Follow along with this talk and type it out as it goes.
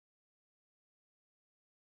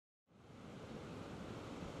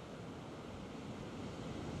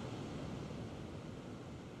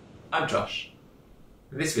I'm Josh,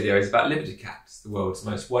 and this video is about libidicaps, the world's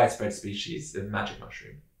most widespread species of magic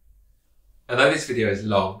mushroom. Although this video is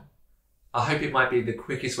long, I hope it might be the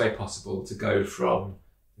quickest way possible to go from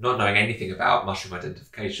not knowing anything about mushroom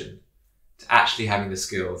identification to actually having the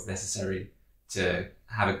skills necessary to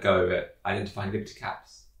have a go at identifying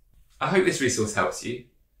libidicaps. I hope this resource helps you.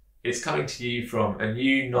 It's coming to you from a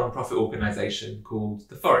new non-profit organisation called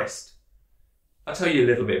The Forest. I'll tell you a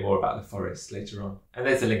little bit more about The Forest later on, and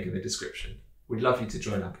there's a link in the description. We'd love you to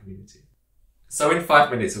join our community. So in 5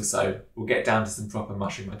 minutes or so, we'll get down to some proper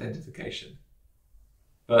mushroom identification.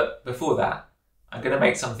 But before that, I'm going to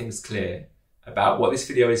make some things clear about what this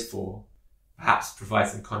video is for, perhaps provide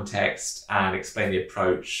some context and explain the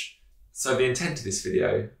approach. So the intent of this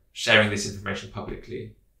video, sharing this information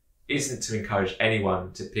publicly, isn't to encourage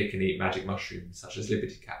anyone to pick and eat magic mushrooms such as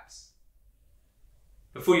libidicaps.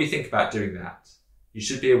 Before you think about doing that, you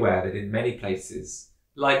should be aware that in many places,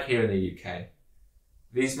 like here in the UK,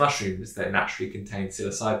 these mushrooms that naturally contain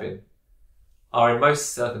psilocybin are in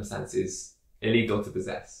most circumstances illegal to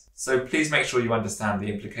possess. So please make sure you understand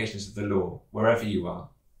the implications of the law wherever you are,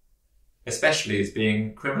 especially as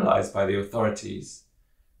being criminalised by the authorities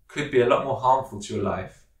could be a lot more harmful to your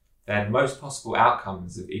life than most possible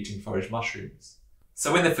outcomes of eating foraged mushrooms.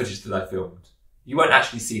 So in the footage that I filmed, you won't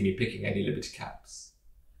actually see me picking any libidicaps.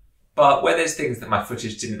 But where there's things that my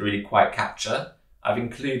footage didn't really quite capture, I've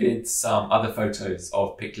included some other photos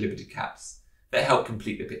of picked libidicaps that help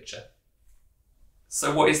complete the picture.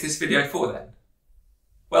 So what is this video for then?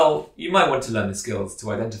 Well, you might want to learn the skills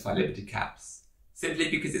to identify libidicaps, simply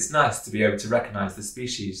because it's nice to be able to recognise the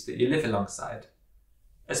species that you live alongside,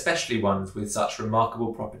 especially ones with such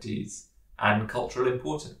remarkable properties and cultural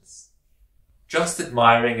importance. Just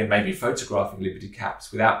admiring and maybe photographing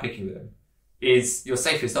libidicaps without picking them is your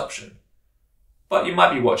safest option. But you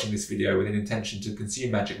might be watching this video with an intention to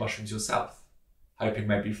consume magic mushrooms yourself, hoping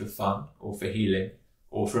maybe for fun or for healing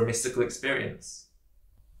or for a mystical experience.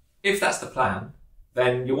 If that's the plan,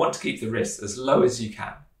 then you'll want to keep the risks as low as you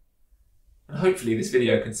can. And hopefully this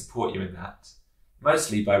video can support you in that,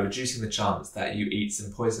 mostly by reducing the chance that you eat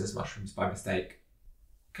some poisonous mushrooms by mistake.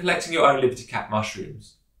 Collecting your own libidicap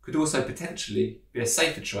mushrooms could also potentially be a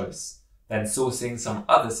safer choice than sourcing some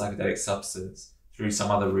other psychedelic substance through some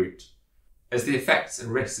other route, as the effects and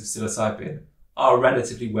risks of psilocybin are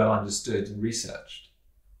relatively well understood and researched,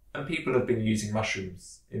 and people have been using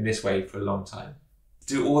mushrooms in this way for a long time.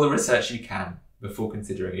 Do all the research you can before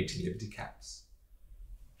considering eating libidicaps.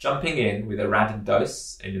 Jumping in with a random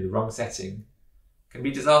dose and in the wrong setting can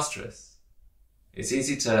be disastrous. It's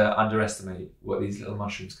easy to underestimate what these little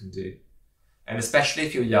mushrooms can do, and especially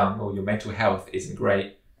if you're young or your mental health isn't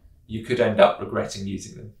great, you could end up regretting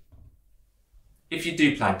using them. If you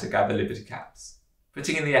do plan to gather libidicaps,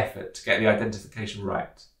 putting in the effort to get the identification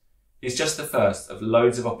right is just the first of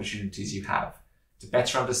loads of opportunities you have to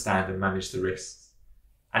better understand and manage the risks,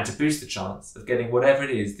 and to boost the chance of getting whatever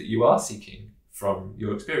it is that you are seeking from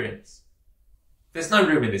your experience. There's no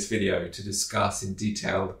room in this video to discuss in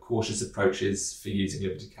detail the cautious approaches for using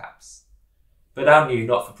libidicaps, but our new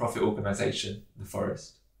not-for-profit organisation, The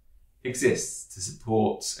Forest, exists to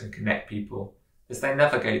support and connect people as they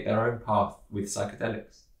navigate their own path with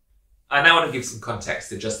psychedelics. I now want to give some context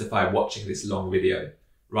to justify watching this long video,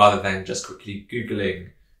 rather than just quickly Googling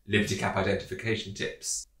libidicap identification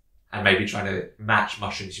tips and maybe trying to match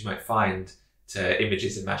mushrooms you might find to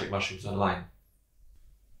images of magic mushrooms online.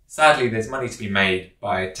 Sadly, there's money to be made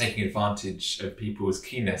by taking advantage of people's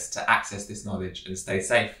keenness to access this knowledge and stay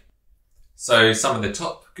safe. So some of the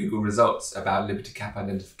top Google results about libidicap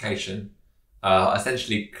identification are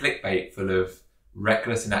essentially clickbait full of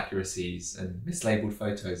reckless inaccuracies and mislabeled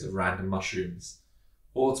photos of random mushrooms,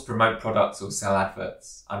 all to promote products or sell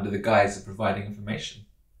adverts under the guise of providing information.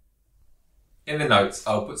 In the notes,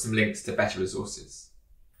 I'll put some links to better resources.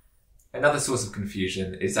 Another source of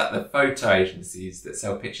confusion is that the photo agencies that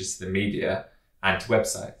sell pictures to the media and to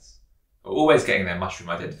websites are always getting their mushroom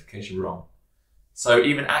identification wrong. So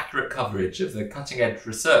even accurate coverage of the cutting-edge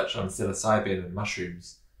research on psilocybin and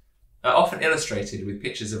mushrooms are often illustrated with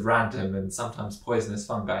pictures of random and sometimes poisonous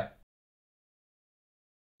fungi.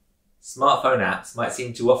 Smartphone apps might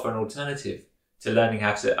seem to offer an alternative to learning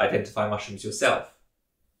how to identify mushrooms yourself,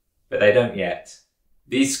 but they don't yet.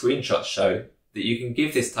 These screenshots show that you can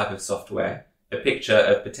give this type of software a picture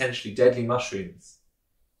of potentially deadly mushrooms,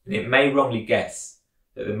 and it may wrongly guess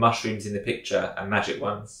that the mushrooms in the picture are magic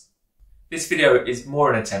ones. This video is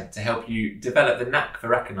more an attempt to help you develop the knack for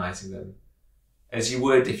recognising them, as you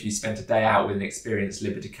would if you spent a day out with an experienced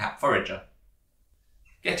libidicap forager.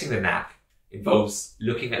 Getting the knack involves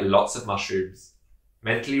looking at lots of mushrooms,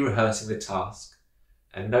 mentally rehearsing the task,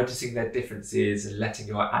 and noticing their differences and letting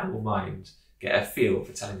your animal mind get a feel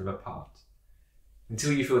for telling them apart,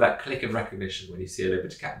 until you feel that click of recognition when you see a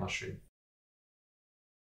liberty cap mushroom.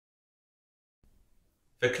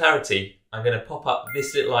 For clarity, I'm going to pop up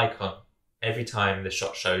this little icon every time the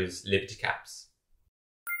shot shows liberty caps.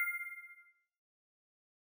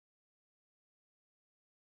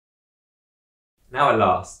 Now at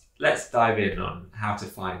last, let's dive in on how to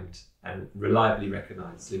find and reliably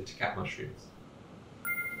recognise liberty cap mushrooms.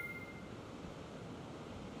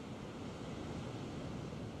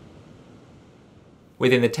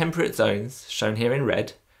 Within the temperate zones, shown here in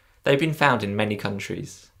red, they've been found in many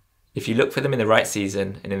countries. If you look for them in the right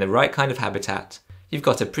season and in the right kind of habitat, you've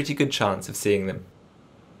got a pretty good chance of seeing them.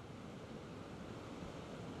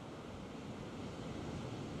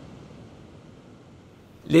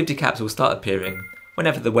 Liberty caps will start appearing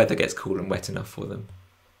whenever the weather gets cool and wet enough for them.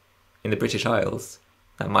 In the British Isles,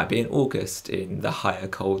 that might be in August in the higher,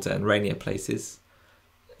 colder and rainier places,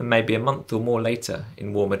 and maybe a month or more later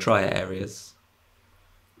in warmer, drier areas.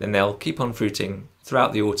 Then they'll keep on fruiting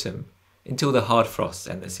throughout the autumn until the hard frosts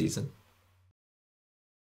end the season.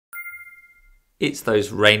 It's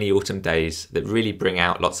those rainy autumn days that really bring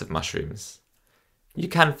out lots of mushrooms. You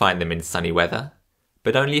can find them in sunny weather,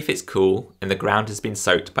 but only if it's cool and the ground has been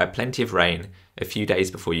soaked by plenty of rain a few days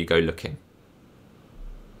before you go looking.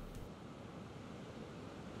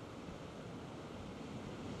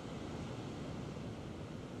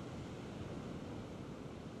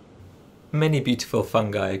 Many beautiful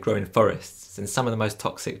fungi grow in forests, and some of the most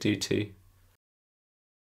toxic do too.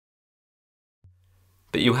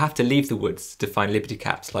 But you'll have to leave the woods to find liberty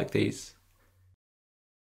caps like these.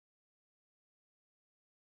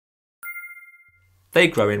 They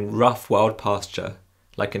grow in rough wild pasture,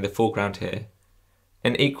 like in the foreground here,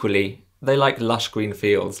 and equally, they like lush green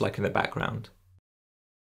fields like in the background.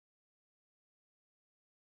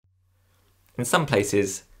 In some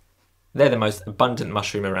places, they're the most abundant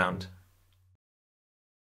mushroom around.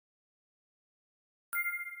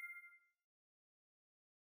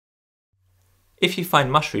 If you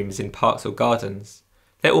find mushrooms in parks or gardens,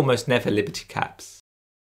 they're almost never liberty caps.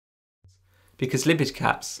 Because liberty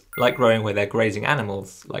caps like growing where they're grazing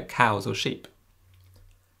animals, like cows or sheep.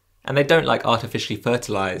 And they don't like artificially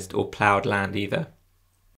fertilised or ploughed land either.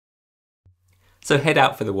 So head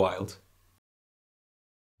out for the wild.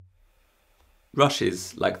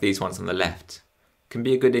 Rushes, like these ones on the left, can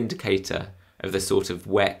be a good indicator of the sort of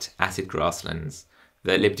wet, acid grasslands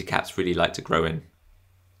that liberty caps really like to grow in.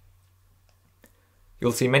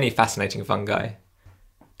 You'll see many fascinating fungi.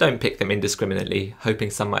 Don't pick them indiscriminately, hoping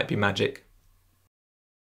some might be magic.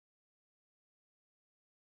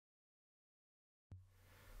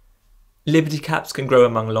 Liberty caps can grow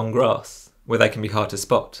among long grass, where they can be hard to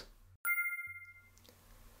spot.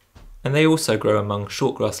 And they also grow among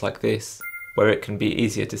short grass like this, where it can be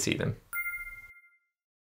easier to see them.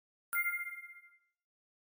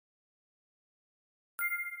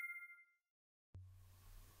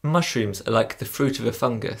 Mushrooms are like the fruit of a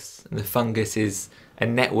fungus, and the fungus is a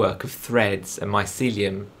network of threads and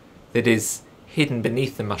mycelium that is hidden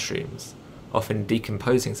beneath the mushrooms, often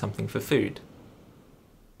decomposing something for food.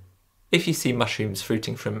 If you see mushrooms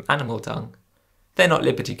fruiting from animal dung, they're not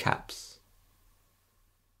liberty caps.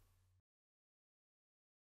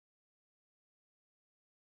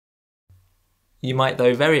 You might,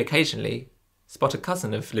 though, very occasionally spot a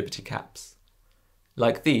cousin of liberty caps,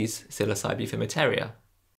 like these psilocybe fumisteria.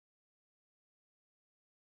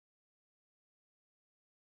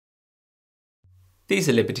 These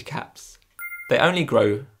are liberty caps. They only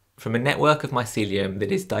grow from a network of mycelium that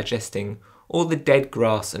is digesting all the dead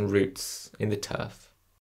grass and roots in the turf.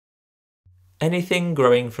 Anything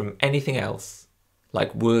growing from anything else,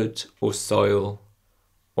 like wood or soil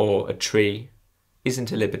or a tree,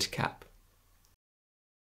 isn't a liberty cap.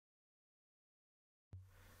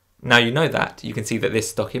 Now you know that, you can see that this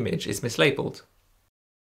stock image is mislabeled.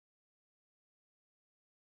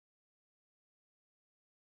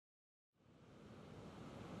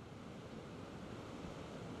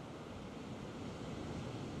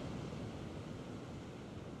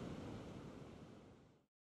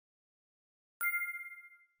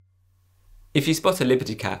 If you spot a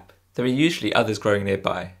liberty cap, there are usually others growing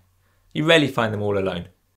nearby. You rarely find them all alone.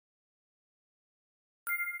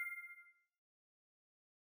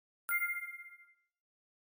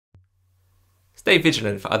 Stay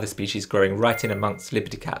vigilant for other species growing right in amongst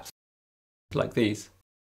liberty caps, like these.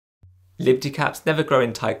 Liberty caps never grow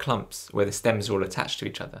in tight clumps where the stems are all attached to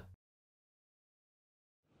each other.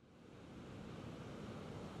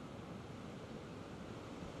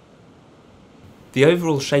 The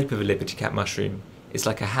overall shape of a liberty cap mushroom is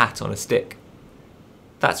like a hat on a stick.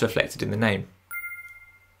 That's reflected in the name.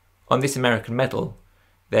 On this American medal,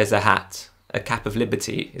 there's a hat, a cap of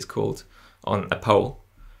liberty is called, on a pole,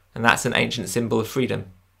 and that's an ancient symbol of freedom.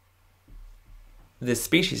 The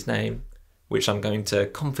species name, which I'm going to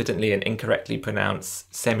confidently and incorrectly pronounce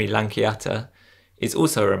semi-lanceata, is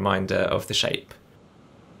also a reminder of the shape.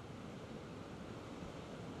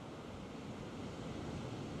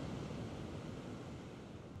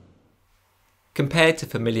 Compared to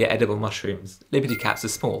familiar edible mushrooms, liberty caps are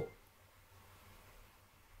small.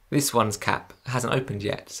 This one's cap hasn't opened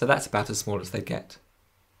yet, so that's about as small as they get.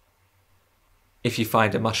 If you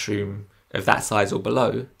find a mushroom of that size or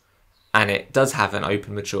below, and it does have an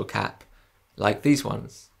open mature cap, like these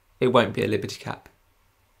ones, it won't be a liberty cap.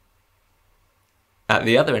 At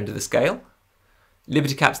the other end of the scale,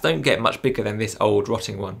 liberty caps don't get much bigger than this old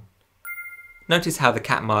rotting one. Notice how the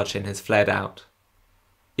cap margin has flared out.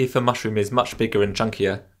 If a mushroom is much bigger and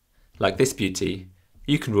chunkier, like this beauty,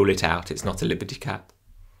 you can rule it out, it's not a liberty cap.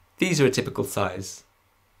 These are a typical size.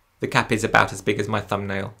 The cap is about as big as my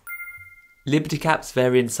thumbnail. Liberty caps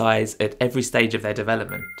vary in size at every stage of their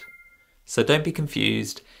development, so don't be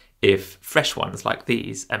confused if fresh ones like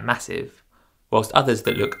these are massive, whilst others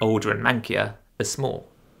that look older and mankier are small.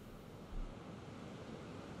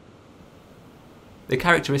 The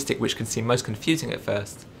characteristic which can seem most confusing at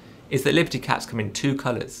first is that liberty caps come in two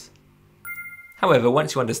colours. However,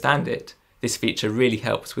 once you understand it, this feature really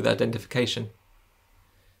helps with identification.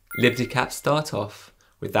 Liberty caps start off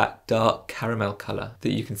with that dark caramel colour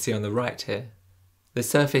that you can see on the right here. The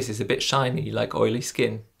surface is a bit shiny like oily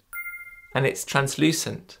skin, and it's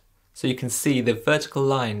translucent, so you can see the vertical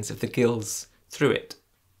lines of the gills through it.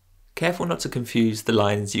 Careful not to confuse the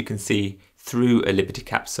lines you can see through a liberty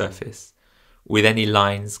cap surface with any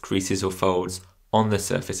lines, creases or folds on the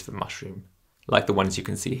surface of a mushroom, like the ones you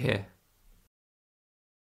can see here.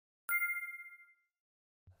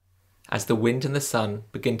 As the wind and the sun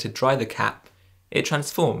begin to dry the cap, it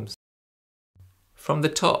transforms. From the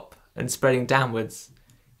top and spreading downwards,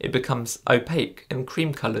 it becomes opaque and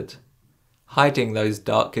cream-coloured, hiding those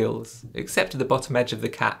dark gills, except at the bottom edge of the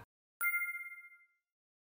cap.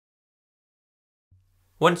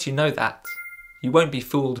 Once you know that, you won't be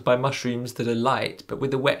fooled by mushrooms that are light but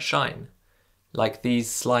with a wet shine, like these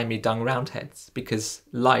slimy dung roundheads, because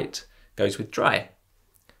light goes with dry.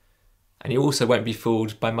 And you also won't be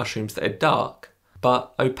fooled by mushrooms that are dark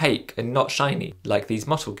but opaque and not shiny, like these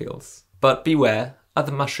mottle gills. But beware,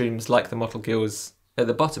 other mushrooms like the mottle gills at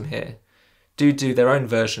the bottom here do their own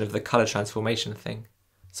version of the colour transformation thing.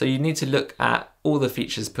 So you need to look at all the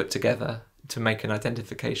features put together to make an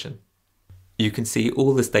identification. You can see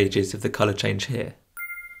all the stages of the colour change here.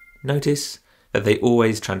 Notice that they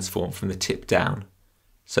always transform from the tip down,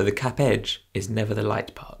 so the cap edge is never the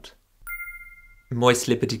light part. Moist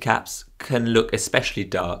liberty caps can look especially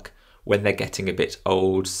dark when they're getting a bit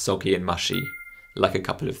old, soggy and mushy, like a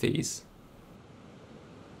couple of these.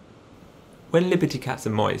 When liberty caps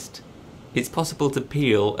are moist, it's possible to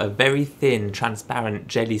peel a very thin, transparent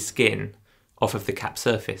jelly skin off of the cap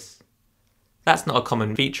surface. That's not a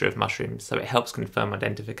common feature of mushrooms, so it helps confirm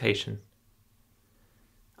identification.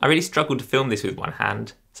 I really struggled to film this with one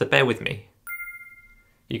hand, so bear with me.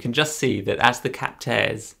 You can just see that as the cap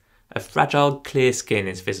tears, a fragile, clear skin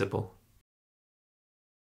is visible.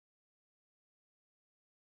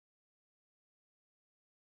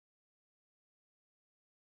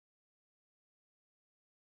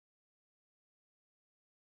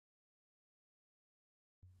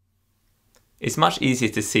 It's much easier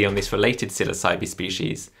to see on this related psilocybe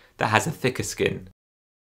species that has a thicker skin.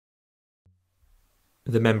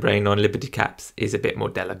 The membrane on liberty caps is a bit more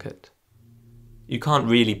delicate. You can't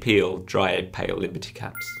really peel dry, pale liberty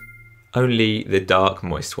caps, only the dark,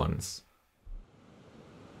 moist ones.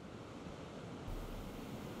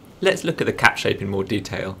 Let's look at the cap shape in more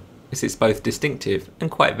detail, as it's both distinctive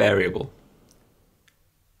and quite variable.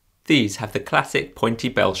 These have the classic pointy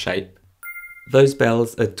bell shape. Those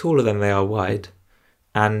bells are taller than they are wide,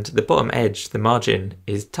 and the bottom edge, the margin,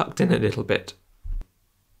 is tucked in a little bit.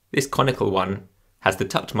 This conical one has the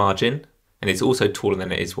tucked margin, and is also taller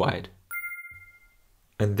than it is wide.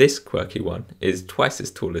 And this quirky one is twice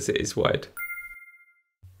as tall as it is wide.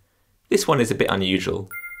 This one is a bit unusual,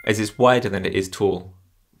 as it's wider than it is tall,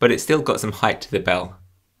 but it's still got some height to the bell.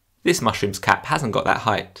 This mushroom's cap hasn't got that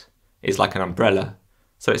height. It's like an umbrella,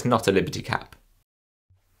 so it's not a liberty cap.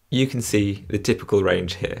 You can see the typical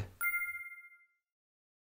range here.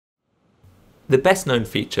 The best known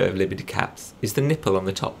feature of liberty caps is the nipple on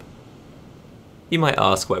the top. You might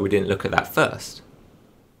ask why we didn't look at that first.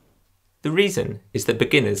 The reason is that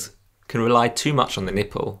beginners can rely too much on the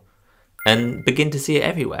nipple and begin to see it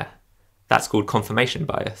everywhere. That's called confirmation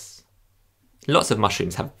bias. Lots of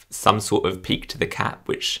mushrooms have some sort of peak to the cap,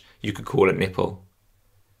 which you could call a nipple.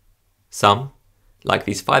 Some, like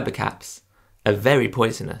these fibre caps, are very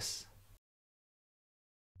poisonous.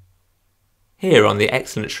 Here on the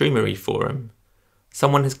excellent Shroomery forum,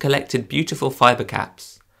 someone has collected beautiful fibre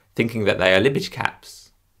caps, thinking that they are liberty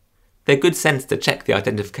caps. Their good sense to check the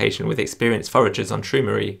identification with experienced foragers on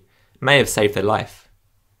Shroomery may have saved their life.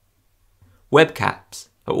 Web caps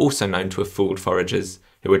are also known to have fooled foragers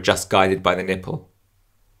who were just guided by the nipple.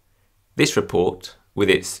 This report,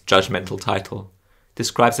 with its judgmental title,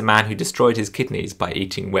 describes a man who destroyed his kidneys by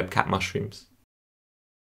eating webcap mushrooms.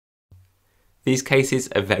 These cases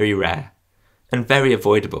are very rare and very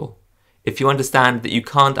avoidable if you understand that you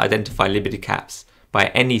can't identify liberty caps by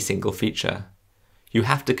any single feature. You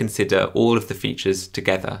have to consider all of the features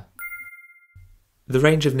together. The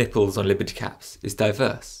range of nipples on liberty caps is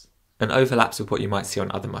diverse and overlaps with what you might see on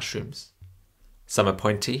other mushrooms. Some are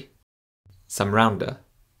pointy, some rounder,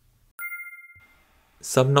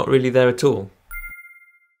 some not really there at all.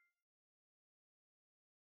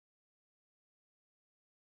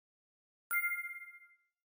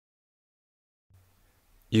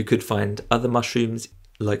 You could find other mushrooms,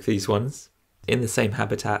 like these ones, in the same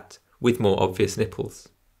habitat with more obvious nipples.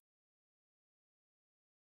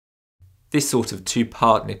 This sort of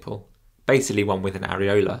two-part nipple, basically one with an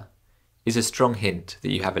areola, is a strong hint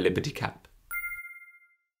that you have a liberty cap.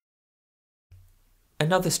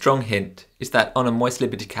 Another strong hint is that on a moist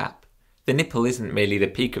liberty cap, the nipple isn't merely the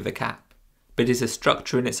peak of the cap, but is a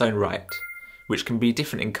structure in its own right, which can be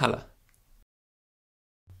different in colour.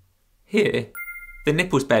 Here, the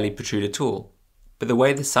nipples barely protrude at all, but the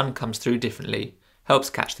way the sun comes through differently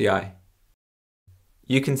helps catch the eye.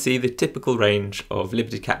 You can see the typical range of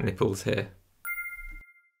liberty cap nipples here.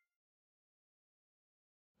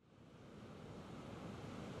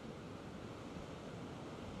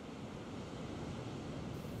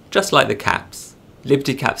 Just like the caps,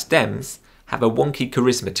 liberty cap stems have a wonky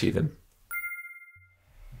charisma to them,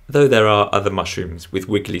 though there are other mushrooms with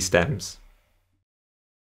wiggly stems.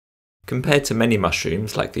 Compared to many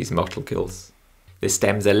mushrooms like these mottle gills, the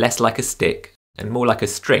stems are less like a stick and more like a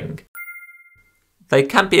string. They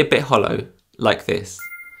can be a bit hollow, like this,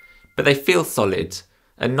 but they feel solid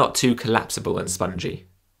and not too collapsible and spongy.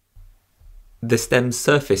 The stem's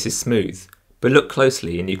surface is smooth, but look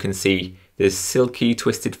closely and you can see there's silky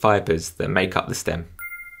twisted fibres that make up the stem.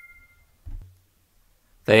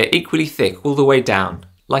 They are equally thick all the way down,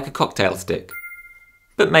 like a cocktail stick,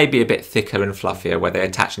 but maybe a bit thicker and fluffier where they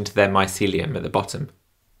attach into their mycelium at the bottom.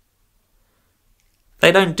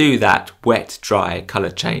 They don't do that wet, dry colour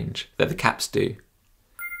change that the caps do.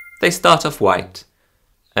 They start off white,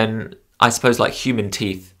 and I suppose like human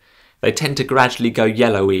teeth, they tend to gradually go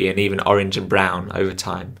yellowy and even orange and brown over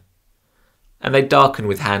time. And they darken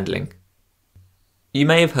with handling. You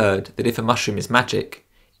may have heard that if a mushroom is magic,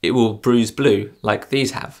 it will bruise blue like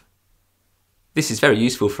these have. This is very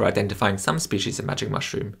useful for identifying some species of magic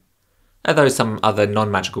mushroom, although some other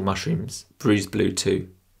non-magical mushrooms bruise blue too.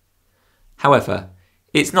 However,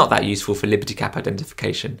 it's not that useful for liberty cap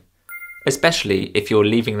identification, especially if you're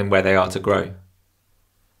leaving them where they are to grow.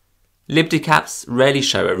 Liberty caps rarely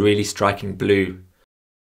show a really striking blue.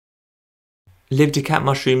 Liberty cap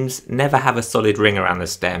mushrooms never have a solid ring around the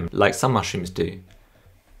stem like some mushrooms do,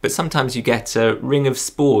 but sometimes you get a ring of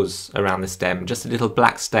spores around the stem, just a little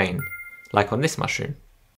black stain, like on this mushroom.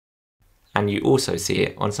 And you also see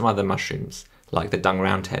it on some other mushrooms, like the dung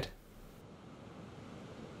roundhead.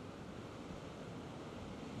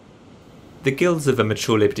 The gills of a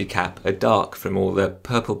mature liberty cap are dark from all the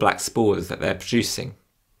purple-black spores that they're producing.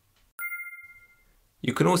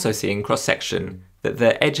 You can also see in cross-section that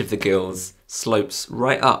the edge of the gills slopes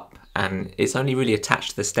right up and it's only really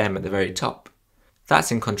attached to the stem at the very top.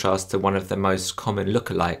 That's in contrast to one of the most common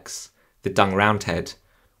lookalikes, the dung roundhead,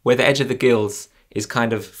 where the edge of the gills is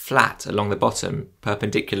kind of flat along the bottom,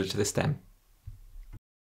 perpendicular to the stem.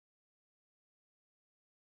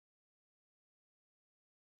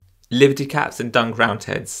 Liberty caps and dung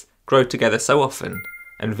roundheads grow together so often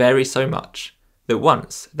and vary so much that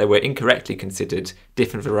once they were incorrectly considered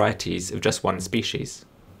different varieties of just one species.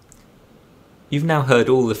 You've now heard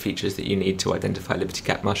all the features that you need to identify liberty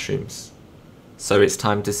cap mushrooms, so it's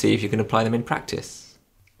time to see if you can apply them in practice.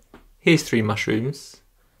 Here's 3 mushrooms.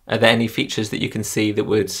 Are there any features that you can see that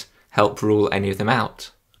would help rule any of them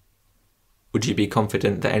out? Would you be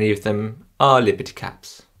confident that any of them are liberty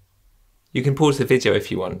caps? You can pause the video if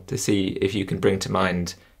you want to see if you can bring to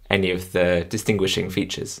mind any of the distinguishing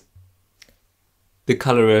features. The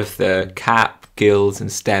colour of the cap, gills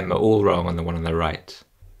and stem are all wrong on the one on the right.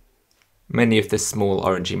 Many of the small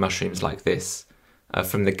orangey mushrooms like this are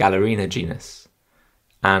from the Gallerina genus,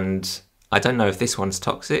 and I don't know if this one's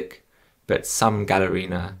toxic, but some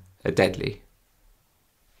Gallerina are deadly.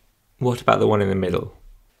 What about the one in the middle?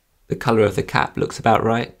 The colour of the cap looks about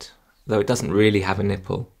right, though it doesn't really have a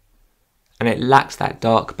nipple, and it lacks that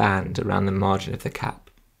dark band around the margin of the cap.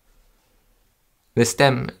 The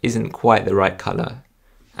stem isn't quite the right colour,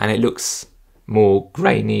 and it looks more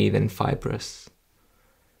grainy than fibrous.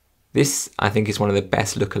 This, I think, is one of the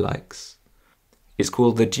best lookalikes. It's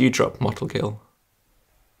called the dewdrop mottle gill.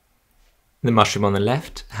 The mushroom on the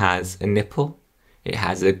left has a nipple. It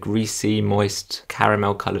has a greasy, moist,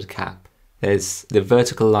 caramel-coloured cap. There's the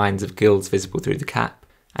vertical lines of gills visible through the cap,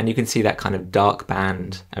 and you can see that kind of dark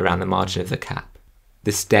band around the margin of the cap.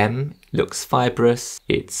 The stem looks fibrous,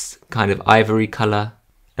 it's kind of ivory colour,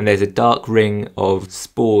 and there's a dark ring of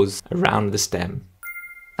spores around the stem.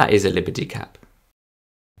 That is a liberty cap.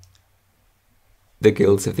 The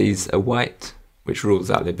gills of these are white, which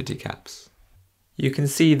rules out liberty caps. You can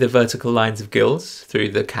see the vertical lines of gills through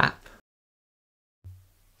the cap.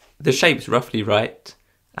 The shape's roughly right,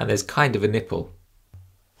 and there's kind of a nipple.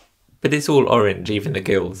 But it's all orange, even the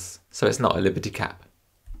gills, so it's not a liberty cap.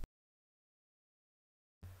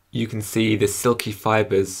 You can see the silky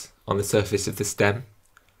fibres on the surface of the stem,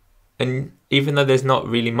 and even though there's not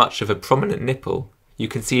really much of a prominent nipple, you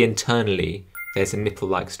can see internally there's a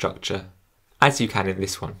nipple-like structure, as you can in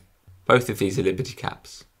this one. Both of these are liberty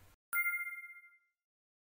caps.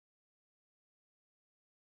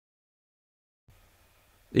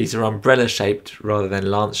 These are umbrella-shaped rather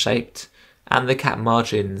than lance-shaped, and the cap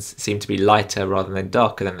margins seem to be lighter rather than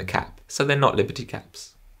darker than the cap, so they're not liberty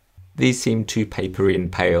caps. These seem too papery and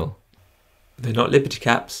pale. They're not liberty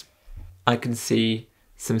caps. I can see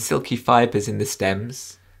some silky fibres in the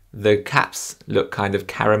stems. The caps look kind of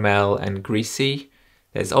caramel and greasy.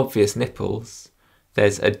 There's obvious nipples.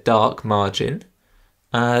 There's a dark margin.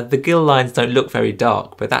 The gill lines don't look very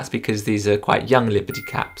dark, but that's because these are quite young liberty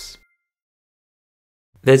caps.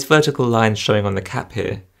 There's vertical lines showing on the cap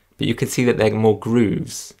here, but you can see that they're more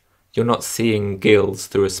grooves. You're not seeing gills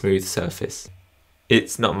through a smooth surface.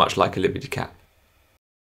 It's not much like a liberty cap.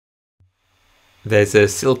 There's a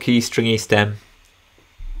silky, stringy stem.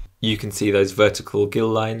 You can see those vertical gill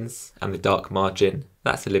lines and the dark margin.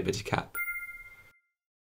 That's a liberty cap.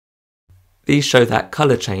 These show that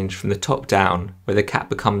colour change from the top down, where the cap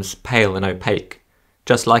becomes pale and opaque,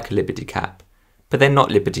 just like a liberty cap. But they're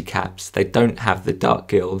not liberty caps, they don't have the dark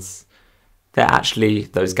gills. They're actually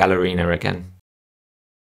those Gallerina again.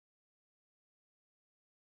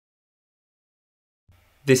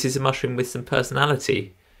 This is a mushroom with some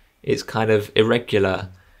personality. It's kind of irregular.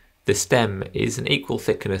 The stem is an equal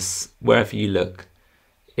thickness wherever you look.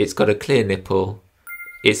 It's got a clear nipple.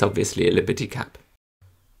 It's obviously a liberty cap.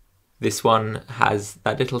 This one has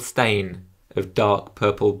that little stain of dark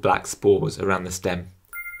purple-black spores around the stem.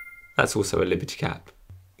 That's also a liberty cap.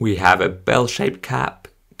 We have a bell-shaped cap,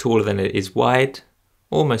 taller than it is wide,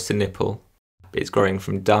 almost a nipple. It's growing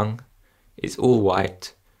from dung. It's all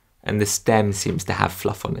white, and the stem seems to have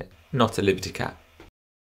fluff on it. Not a liberty cap.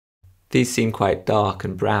 These seem quite dark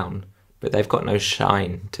and brown, but they've got no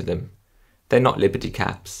shine to them. They're not liberty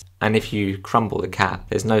caps, and if you crumble the cap,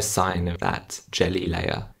 there's no sign of that jelly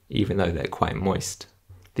layer, even though they're quite moist.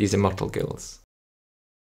 These are mottle gills.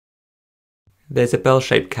 There's a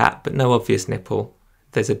bell-shaped cap, but no obvious nipple.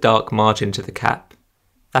 There's a dark margin to the cap.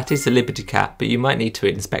 That is a liberty cap, but you might need to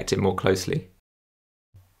inspect it more closely.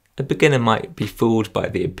 A beginner might be fooled by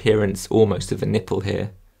the appearance almost of a nipple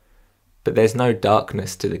here, but there's no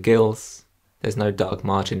darkness to the gills, there's no dark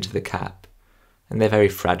margin to the cap, and they're very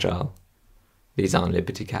fragile. These aren't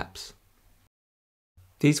liberty caps.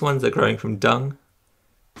 These ones are growing from dung.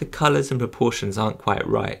 The colours and proportions aren't quite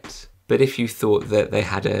right, but if you thought that they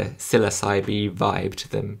had a psilocybe vibe to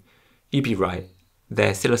them, you'd be right.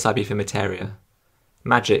 They're psilocybe fimitaria.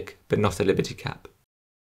 Magic, but not a liberty cap.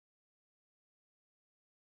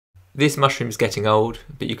 This mushroom's getting old,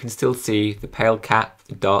 but you can still see the pale cap,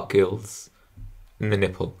 the dark gills, and the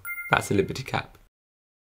nipple. That's a liberty cap.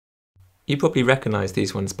 You probably recognise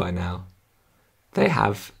these ones by now. They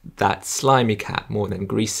have that slimy cap more than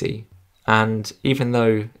greasy, and even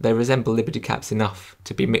though they resemble liberty caps enough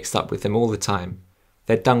to be mixed up with them all the time,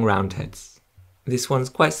 they're dung roundheads. This one's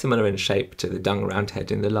quite similar in shape to the dung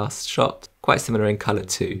roundhead in the last shot, quite similar in colour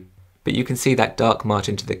too, but you can see that dark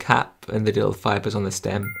margin to the cap and the little fibres on the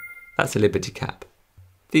stem. That's a liberty cap.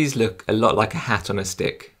 These look a lot like a hat on a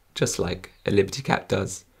stick, just like a liberty cap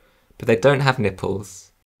does, but they don't have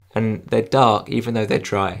nipples, and they're dark even though they're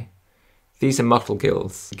dry. These are mottle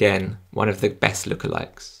gills, again, one of the best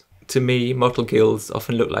lookalikes. To me, mottle gills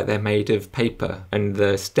often look like they're made of paper, and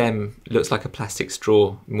the stem looks like a plastic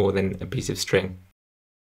straw more than a piece of string.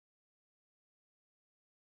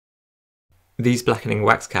 These blackening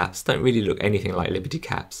wax caps don't really look anything like liberty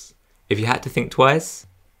caps. If you had to think twice,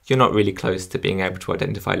 you're not really close to being able to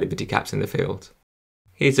identify liberty caps in the field.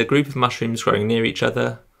 Here's a group of mushrooms growing near each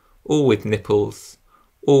other, all with nipples,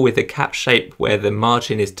 all with a cap shape where the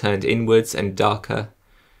margin is turned inwards and darker.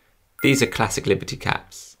 These are classic liberty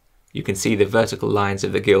caps. You can see the vertical lines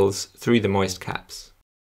of the gills through the moist caps.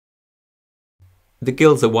 The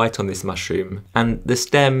gills are white on this mushroom, and the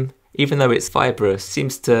stem, even though it's fibrous,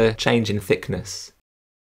 seems to change in thickness.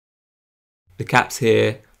 The caps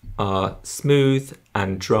here are smooth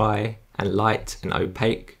and dry and light and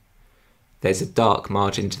opaque. There's a dark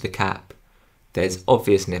margin to the cap. There's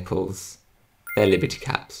obvious nipples. They're liberty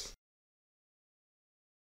caps.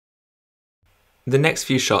 The next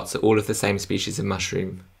few shots are all of the same species of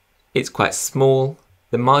mushroom. It's quite small.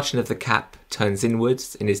 The margin of the cap turns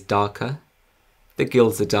inwards and is darker. The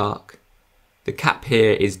gills are dark. The cap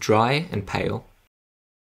here is dry and pale.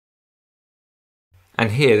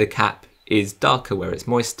 And here the cap is darker where it's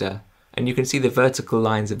moister, and you can see the vertical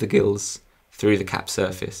lines of the gills through the cap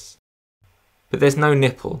surface. But there's no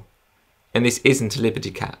nipple, and this isn't a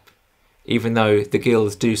liberty cap, even though the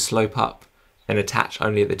gills do slope up and attach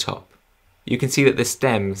only at the top. You can see that the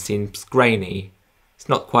stem seems grainy. It's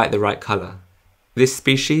not quite the right colour. This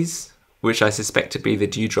species, which I suspect to be the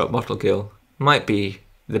dewdrop mottle gill, might be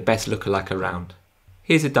the best lookalike around.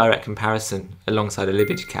 Here's a direct comparison alongside a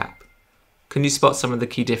liberty cap. Can you spot some of the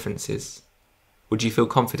key differences? Would you feel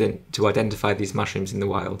confident to identify these mushrooms in the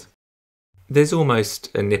wild? There's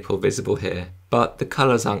almost a nipple visible here, but the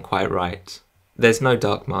colours aren't quite right. There's no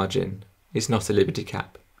dark margin. It's not a liberty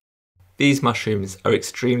cap. These mushrooms are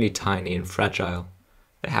extremely tiny and fragile.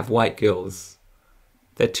 They have white gills.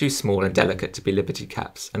 They're too small and delicate to be liberty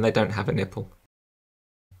caps, and they don't have a nipple.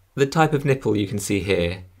 The type of nipple you can see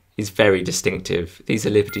here is very distinctive. These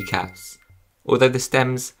are liberty caps, although the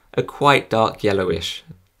stems are quite dark yellowish.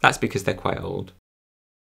 That's because they're quite old.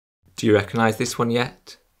 Do you recognise this one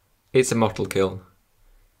yet? It's a mottle gill.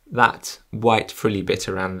 That white frilly bit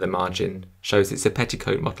around the margin shows it's a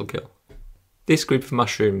petticoat mottle gill. This group of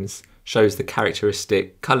mushrooms shows the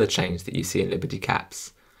characteristic colour change that you see in liberty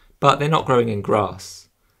caps, but they're not growing in grass.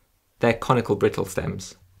 They're conical brittle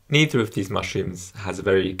stems. Neither of these mushrooms has a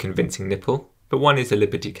very convincing nipple, but one is a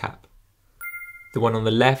liberty cap. The one on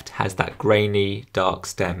the left has that grainy, dark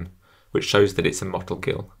stem, which shows that it's a mottle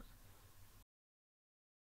gill.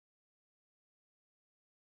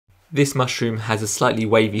 This mushroom has a slightly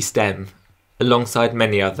wavy stem, alongside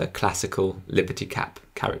many other classical liberty cap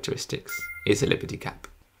characteristics. It's a liberty cap.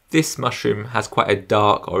 This mushroom has quite a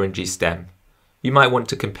dark orangey stem. You might want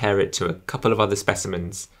to compare it to a couple of other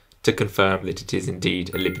specimens to confirm that it is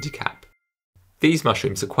indeed a liberty cap. These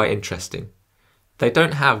mushrooms are quite interesting. They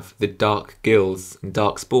don't have the dark gills and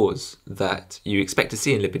dark spores that you expect to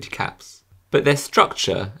see in liberty caps, but their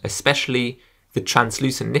structure, especially the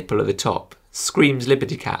translucent nipple at the top, screams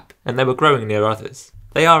liberty cap, and they were growing near others.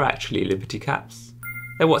 They are actually liberty caps.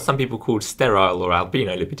 They're what some people call sterile or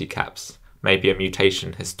albino liberty caps. Maybe a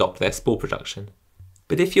mutation has stopped their spore production.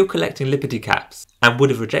 But if you're collecting liberty caps and would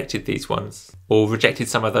have rejected these ones, or rejected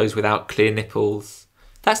some of those without clear nipples,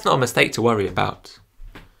 that's not a mistake to worry about.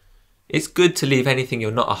 It's good to leave anything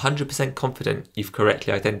you're not 100% confident you've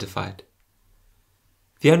correctly identified.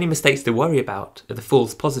 The only mistakes to worry about are the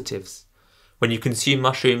false positives, when you consume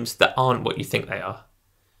mushrooms that aren't what you think they are.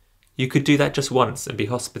 You could do that just once and be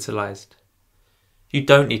hospitalised. You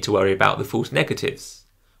don't need to worry about the false negatives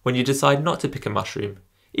when you decide not to pick a mushroom,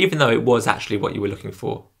 even though it was actually what you were looking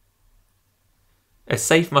for. A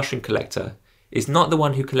safe mushroom collector is not the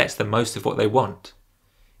one who collects the most of what they want.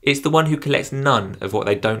 It's the one who collects none of what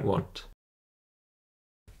they don't want.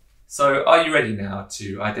 So, are you ready now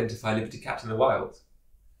to identify liberty caps in the wild?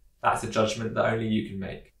 That's a judgment that only you can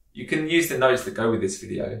make. You can use the notes that go with this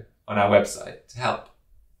video on our website to help.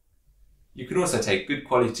 You can also take good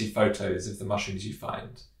quality photos of the mushrooms you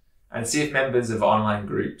find and see if members of online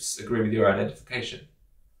groups agree with your identification.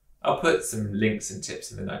 I'll put some links and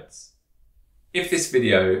tips in the notes. If this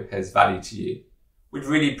video has value to you, we'd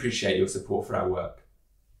really appreciate your support for our work.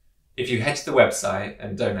 If you head to the website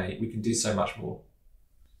and donate, we can do so much more.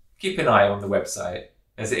 Keep an eye on the website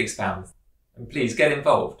as it expands, and please get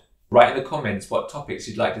involved. Write in the comments what topics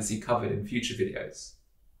you'd like to see covered in future videos.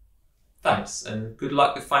 Thanks, and good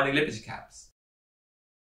luck with finding liberty caps.